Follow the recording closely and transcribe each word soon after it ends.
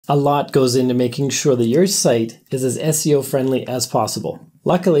A lot goes into making sure that your site is as SEO friendly as possible.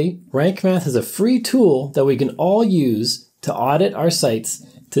 Luckily, RankMath is a free tool that we can all use to audit our sites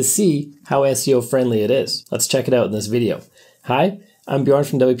to see how SEO friendly it is. Let's check it out in this video. Hi, I'm Bjorn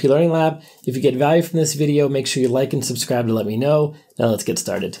from WPLearningLab. If you get value from this video, make sure you like and subscribe to let me know. Now let's get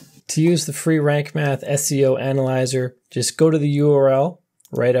started. To use the free RankMath SEO analyzer, just go to the URL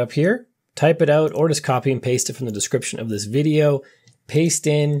right up here, type it out, or just copy and paste it from the description of this video. Paste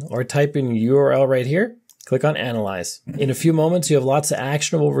in or type in your URL right here, click on Analyze. In a few moments, you have lots of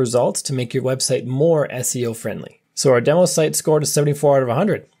actionable results to make your website more SEO friendly. So our demo site scored a 74 out of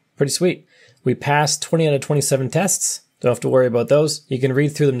 100. Pretty sweet. We passed 20 out of 27 tests. Don't have to worry about those. You can read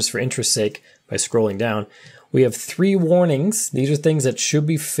through them just for interest's sake by scrolling down. We have 3 warnings. These are things that should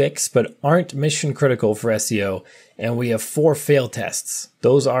be fixed but aren't mission critical for SEO. And we have 4 fail tests.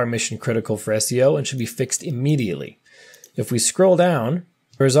 Those are mission critical for SEO and should be fixed immediately. If we scroll down,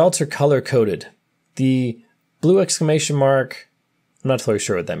 the results are color-coded. The blue exclamation mark, I'm not totally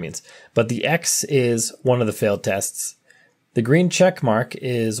sure what that means, but the X is one of the failed tests. The green check mark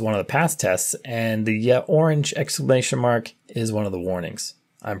is one of the passed tests, and the orange exclamation mark is one of the warnings.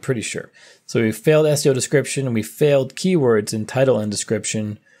 I'm pretty sure. So we failed SEO description, and we failed keywords in title and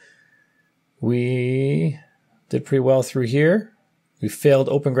description. We did pretty well through here. We failed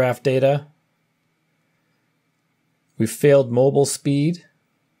open graph data. We failed mobile speed,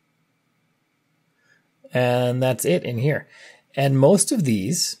 and that's it in here. And most of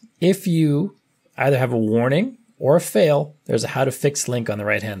these, if you either have a warning or a fail, there's a how to fix link on the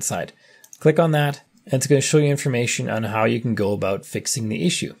right-hand side. Click on that, and it's going to show you information on how you can go about fixing the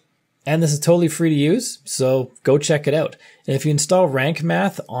issue. And this is totally free to use, so go check it out. And if you install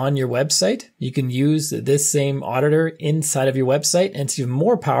RankMath on your website, you can use this same auditor inside of your website, and it's even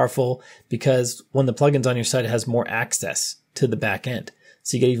more powerful because one of the plugins on your site has more access to the back end.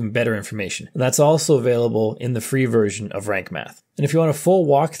 So you get even better information. And that's also available in the free version of RankMath. And if you want a full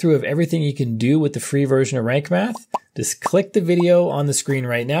walkthrough of everything you can do with the free version of RankMath, just click the video on the screen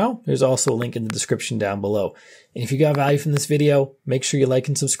right now. There's also a link in the description down below. And if you got value from this video, make sure you like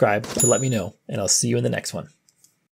and subscribe to let me know, and I'll see you in the next one.